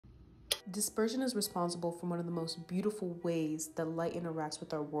Dispersion is responsible for one of the most beautiful ways that light interacts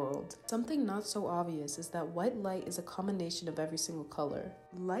with our world. Something not so obvious is that white light is a combination of every single color.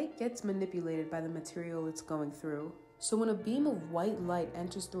 Light gets manipulated by the material it's going through. So when a beam of white light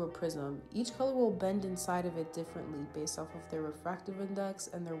enters through a prism, each color will bend inside of it differently based off of their refractive index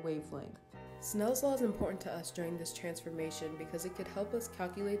and their wavelength. Snell's law is important to us during this transformation because it could help us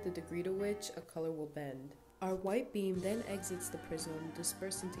calculate the degree to which a color will bend. Our white beam then exits the prism,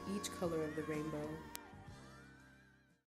 dispersed into each color of the rainbow.